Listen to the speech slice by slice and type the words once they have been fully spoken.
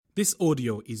This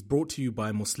audio is brought to you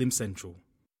by Muslim Central.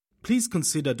 Please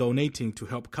consider donating to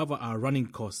help cover our running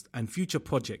costs and future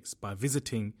projects by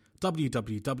visiting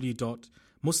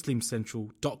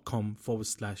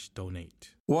www.muslimcentral.com/donate.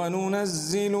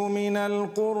 وننزل من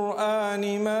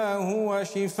القرآن ما هو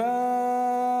شفاء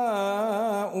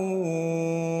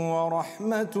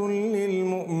ورحمة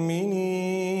للمؤمنين.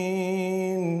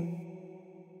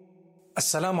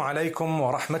 السلام عليكم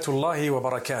ورحمة الله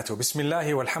وبركاته. بسم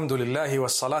الله والحمد لله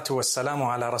والصلاة والسلام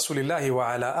على رسول الله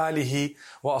وعلى آله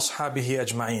وأصحابه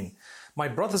أجمعين. My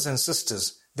brothers and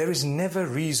sisters, there is never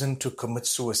reason to commit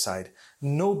suicide.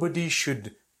 Nobody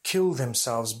should kill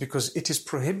themselves because it is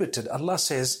prohibited. Allah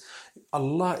says,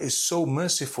 Allah is so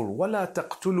merciful. وَلَا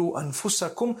تَقْتُلُوا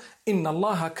أَنفُسَكُمْ إِنَّ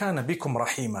اللَّهَ كَانَ بِكُمْ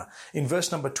رَحِيمًا. In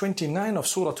verse number 29 of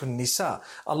Surah An-Nisa,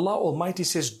 Allah Almighty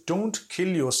says, don't kill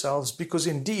yourselves because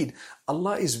indeed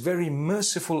Allah is very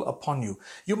merciful upon you.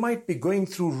 You might be going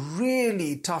through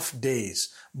really tough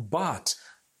days, but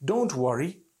don't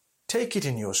worry. Take it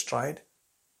in your stride.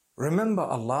 Remember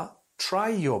Allah, try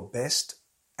your best,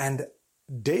 and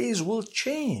days will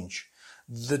change.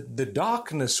 The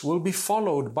darkness will be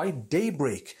followed by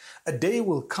daybreak. A day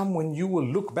will come when you will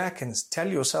look back and tell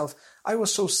yourself, I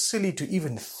was so silly to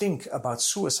even think about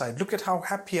suicide. Look at how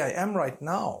happy I am right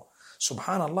now.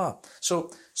 Subhanallah.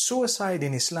 So suicide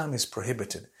in Islam is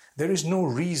prohibited. There is no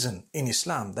reason in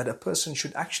Islam that a person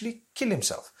should actually kill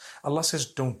himself. Allah says,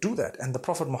 don't do that. And the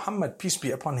Prophet Muhammad, peace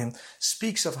be upon him,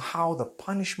 speaks of how the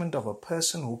punishment of a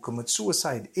person who commits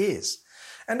suicide is.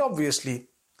 And obviously,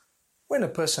 when a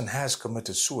person has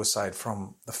committed suicide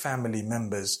from the family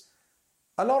members,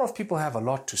 a lot of people have a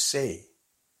lot to say.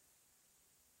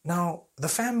 Now, the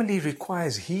family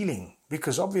requires healing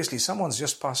because obviously someone's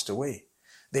just passed away.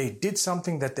 They did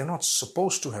something that they're not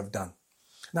supposed to have done.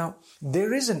 Now,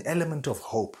 there is an element of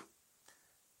hope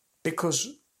because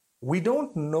we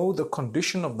don't know the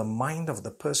condition of the mind of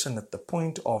the person at the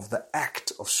point of the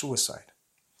act of suicide.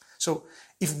 So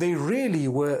if they really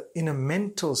were in a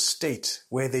mental state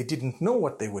where they didn't know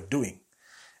what they were doing,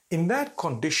 in that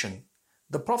condition,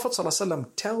 the Prophet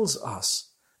ﷺ tells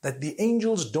us that the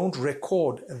angels don't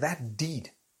record that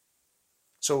deed.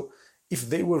 So if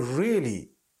they were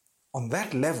really on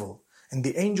that level and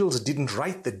the angels didn't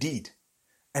write the deed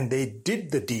and they did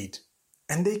the deed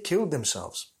and they killed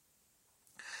themselves,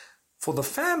 for the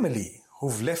family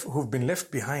who've been left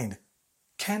behind,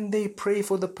 can they pray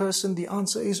for the person? The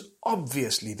answer is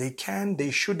obviously they can,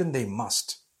 they should, and they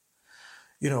must.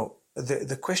 You know,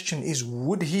 the question is,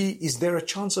 is there a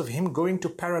chance of him going to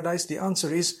paradise? The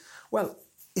answer is, well,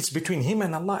 it's between him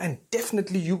and Allah, and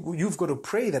definitely you've got to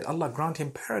pray that Allah grant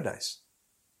him paradise.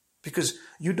 Because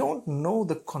you don't know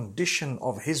the condition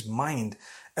of his mind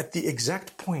at the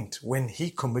exact point when he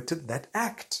committed that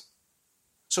act.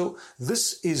 So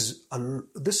this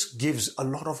gives a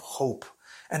lot of hope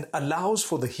and allows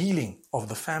for the healing of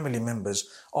the family members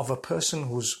of a person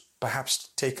who's perhaps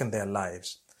taken their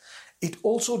lives. It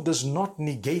also does not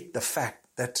negate the fact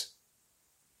that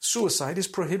suicide is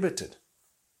prohibited.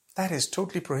 That is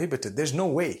totally prohibited. There's no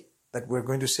way that we're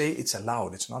going to say it's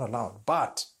allowed. It's not allowed.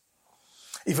 But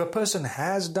if a person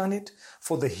has done it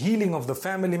for the healing of the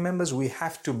family members, we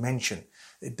have to mention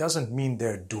it doesn't mean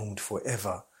they're doomed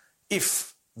forever.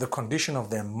 If the condition of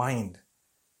their mind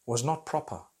was not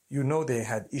proper, you know they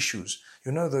had issues.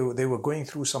 You know they were going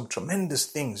through some tremendous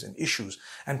things and issues,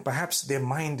 and perhaps their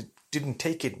mind didn't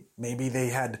take it. Maybe they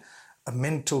had a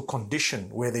mental condition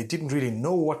where they didn't really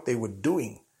know what they were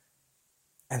doing.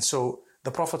 And so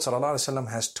the Prophet ﷺ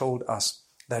has told us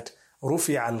that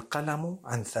رُفِعَ الْقَلَمُ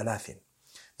عَنْ ثَلَاثٍ.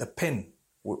 The pen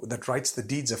that writes the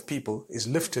deeds of people is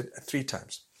lifted 3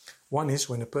 times. One is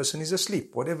when a person is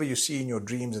asleep. Whatever you see in your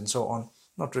dreams and so on,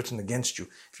 not written against you.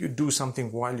 If you do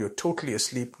something while you're totally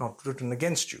asleep, not written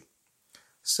against you.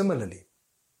 Similarly,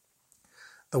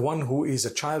 the one who is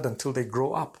a child until they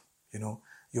grow up, you know,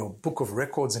 your book of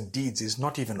records and deeds is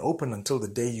not even open until the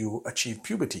day you achieve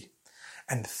puberty.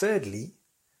 And thirdly,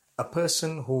 a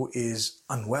person who is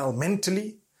unwell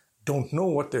mentally, don't know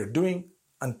what they're doing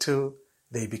until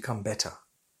they become better.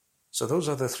 So those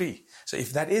are the 3. So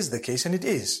if that is the case, and it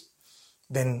is,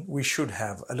 then we should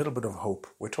have a little bit of hope.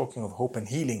 We're talking of hope and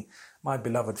healing. My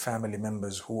beloved family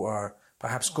members who are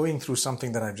perhaps going through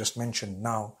something that I've just mentioned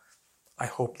now, I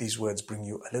hope these words bring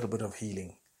you a little bit of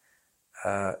healing.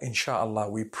 Insha'Allah,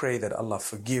 we pray that Allah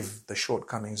forgive the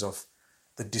shortcomings of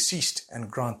the deceased and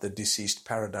grant the deceased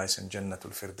paradise and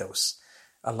Jannatul Firdaus.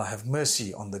 Allah have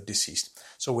mercy on the deceased.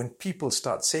 So when people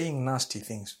start saying nasty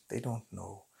things, they don't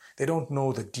know. They don't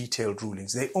know the detailed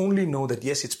rulings. They only know that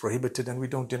yes, it's prohibited, and we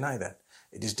don't deny that.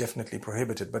 It is definitely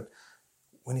prohibited. But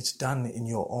when it's done in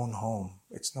your own home,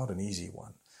 it's not an easy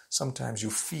one. sometimes you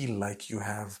feel like you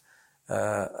have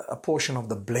a portion of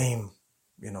the blame,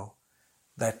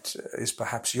 that is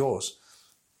perhaps yours.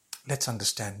 Let's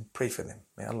understand, pray for them.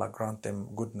 May Allah grant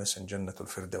them goodness and Jannatul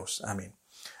Firdaus. Ameen.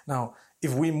 Now,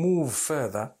 if we move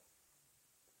further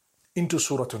into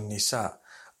Surah An-Nisa,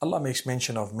 Allah makes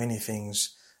mention of many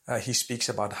things. He speaks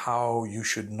about how you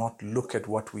should not look at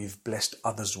what we've blessed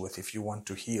others with if you want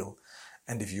to heal,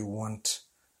 and if you want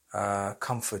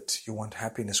comfort, you want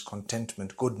happiness,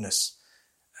 contentment, goodness,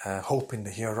 hope in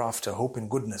the hereafter, hope in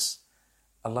goodness.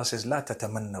 Allah says, لا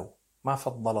تتمنوا ما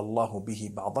فضل الله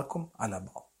به بعضكم على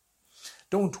بعض.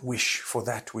 Don't wish for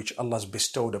that which Allah has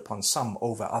bestowed upon some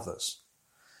over others.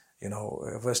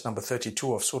 Verse number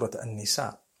 32 of Surah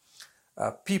An-Nisa.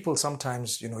 People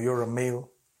sometimes, you're a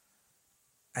male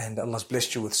and Allah's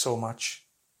blessed you with so much,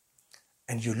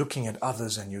 and you're looking at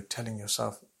others and you're telling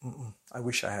yourself, I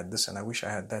wish I had this and I wish I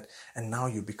had that. And now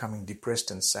you're becoming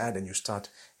depressed and sad, and you start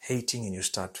hating and you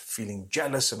start feeling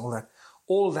jealous and all that.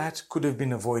 All that could have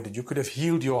been avoided. You could have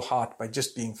healed your heart by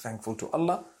just being thankful to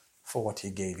Allah for what He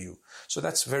gave you. So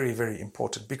that's very, very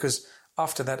important, because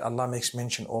after that Allah makes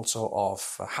mention also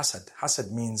of hasad.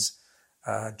 Hasad means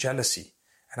jealousy.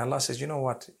 And Allah says, you know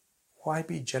what? Why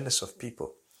be jealous of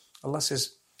people? Allah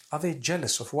says, are they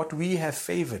jealous of what we have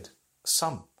favored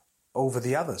some over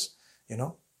the others?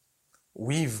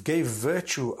 We've gave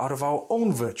virtue out of our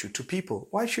own virtue to people.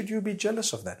 Why should you be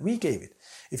jealous of that? We gave it.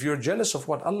 If you're jealous of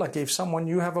what Allah gave someone,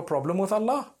 you have a problem with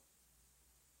Allah.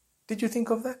 Did you think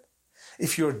of that?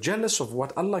 If you're jealous of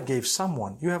what Allah gave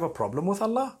someone, you have a problem with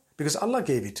Allah, because Allah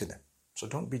gave it to them. So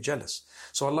don't be jealous.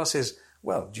 So Allah says,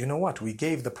 well, do you know what? We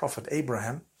gave the Prophet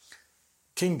Abraham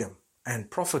kingdom and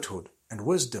prophethood and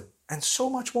wisdom and so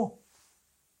much more.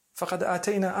 فَقَدْ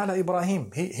آتَيْنَا آلَ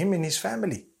إِبْرَاهِيم, him and his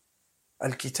family.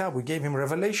 Al-Kitab, we gave him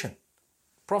revelation,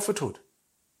 prophethood.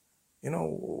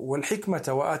 وَالْحِكْمَةَ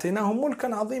وَآتَيْنَاهُمْ مُلْكًا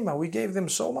عَظِيمًا, we gave them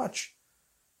so much.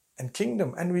 And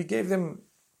kingdom, and we gave them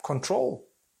control.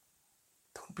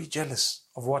 Don't be jealous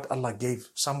of what Allah gave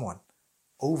someone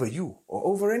over you or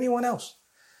over anyone else.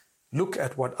 Look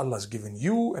at what Allah has given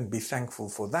you and be thankful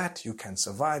for that. You can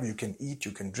survive, you can eat,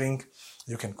 you can drink,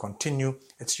 you can continue.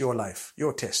 It's your life.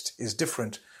 Your test is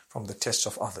different from the tests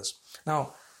of others.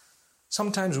 Now,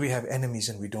 sometimes we have enemies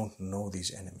and we don't know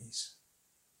these enemies.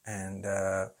 And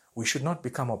we should not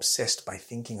become obsessed by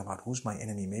thinking about who's my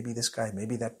enemy. Maybe this guy,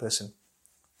 maybe that person.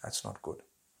 That's not good.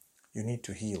 You need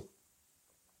to heal.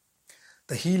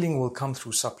 The healing will come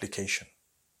through supplication.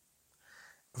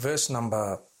 Verse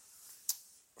number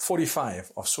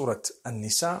 45 of Surah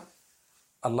An-Nisa,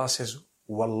 Allah says,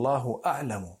 Wallahu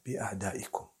a'lamu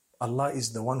bi'a'da'ikum. Allah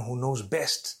is the one who knows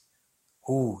best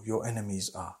who your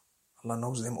enemies are. Allah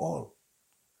knows them all.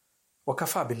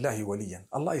 وَكَفَى بِاللَّهِ وَلِيًّا.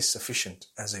 Allah is sufficient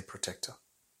as a protector.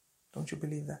 Don't you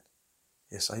believe that?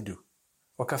 Yes, I do.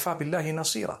 وَكَفَى بِاللَّهِ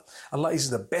نَصِيرًا. Allah is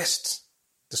the best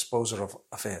disposer of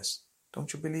affairs.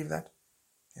 Don't you believe that?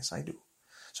 Yes, I do.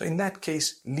 So in that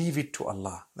case, leave it to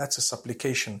Allah. That's a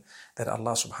supplication that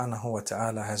Allah subhanahu wa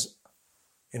ta'ala has,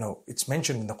 it's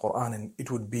mentioned in the Quran, and it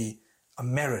would be a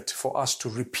merit for us to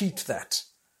repeat that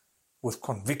with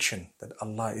conviction that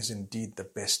Allah is indeed the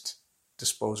best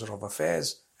disposer of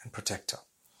affairs and protector.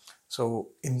 So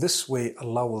in this way,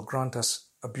 Allah will grant us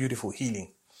a beautiful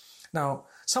healing. Now,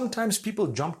 sometimes people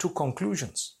jump to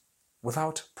conclusions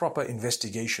without proper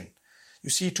investigation. You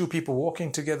see two people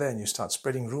walking together and you start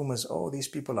spreading rumors. Oh, these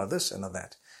people are this and are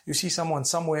that. You see someone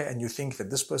somewhere and you think that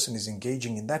this person is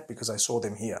engaging in that because I saw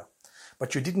them here.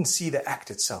 But you didn't see the act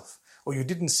itself, or you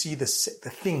didn't see the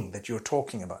thing that you're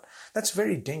talking about. That's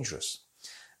very dangerous.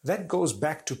 That goes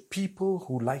back to people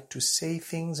who like to say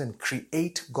things and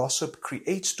create gossip,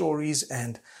 create stories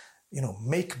and,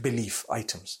 make belief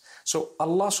items. So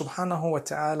Allah subhanahu wa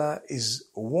ta'ala is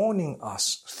warning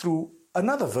us through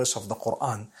another verse of the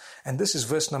Quran, and this is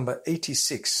verse number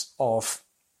 86 of,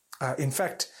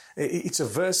 it's a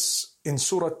verse in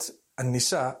Surah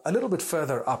An-Nisa, a little bit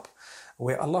further up,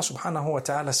 where Allah subhanahu wa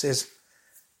ta'ala says,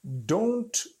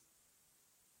 don't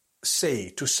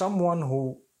say to someone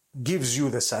who gives you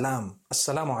the salam,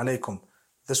 Assalamu alaikum,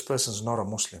 this person's not a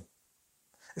Muslim.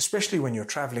 Especially when you're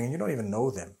traveling and you don't even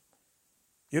know them.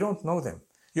 You don't know them.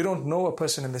 You don't know a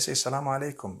person and they say Assalamu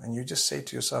alaikum, and you just say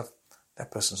to yourself,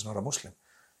 that person's not a Muslim.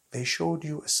 They showed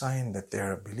you a sign that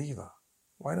they're a believer.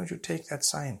 Why don't you take that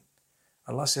sign?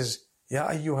 Allah says, Ya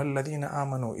ayyuhal ladhina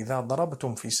amanu idha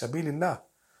darabtum fi sabilillah.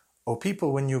 O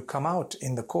people, when you come out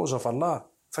in the cause of Allah,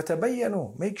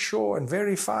 fatabayyanu, make sure and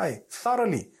verify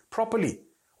thoroughly, properly.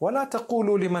 وَلَا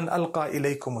تَقُولُوا لِمَنْ أَلْقَى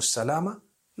إِلَيْكُمُ السَّلَامَ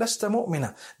لَسْتَ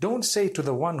مُؤْمِنًا. Don't say to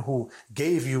the one who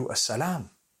gave you a salam,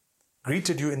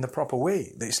 greeted you in the proper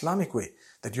way, the Islamic way,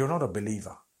 that you're not a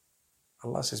believer.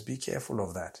 Allah says, be careful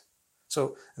of that.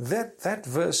 So that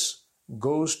verse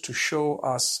goes to show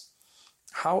us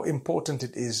how important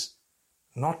it is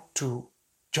not to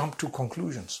jump to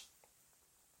conclusions.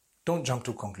 Don't jump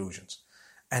to conclusions.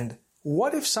 And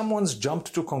what if someone's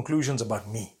jumped to conclusions about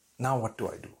me? Now what do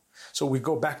I do? So we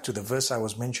go back to the verse I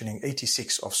was mentioning,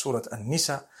 86 of Surah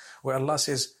An-Nisa, where Allah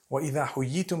says, وَإِذَا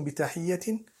حُيِّيتُم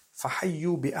بِتَحِيَّةٍ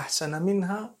فَحَيُّوا بِأَحْسَنَ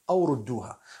مِنْهَا أَوْ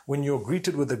رُدُّوهَا. When you're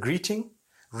greeted with a greeting,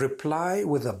 reply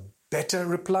with a better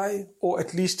reply, or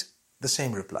at least the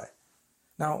same reply.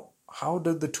 Now, how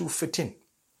do the two fit in?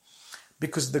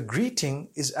 Because the greeting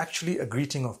is actually a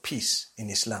greeting of peace in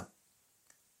Islam.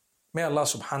 May Allah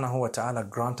subhanahu wa ta'ala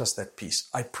grant us that peace.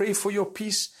 I pray for your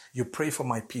peace, you pray for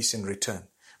my peace in return.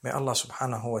 May Allah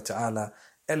subhanahu wa ta'ala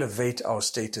elevate our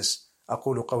status.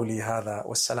 أقول قولي هذا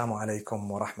والسلام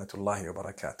عليكم ورحمة الله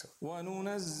وبركاته.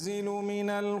 وننزل من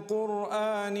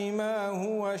القرآن ما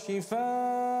هو شفاء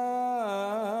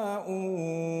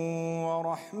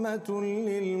ورحمة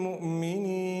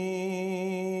للمؤمنين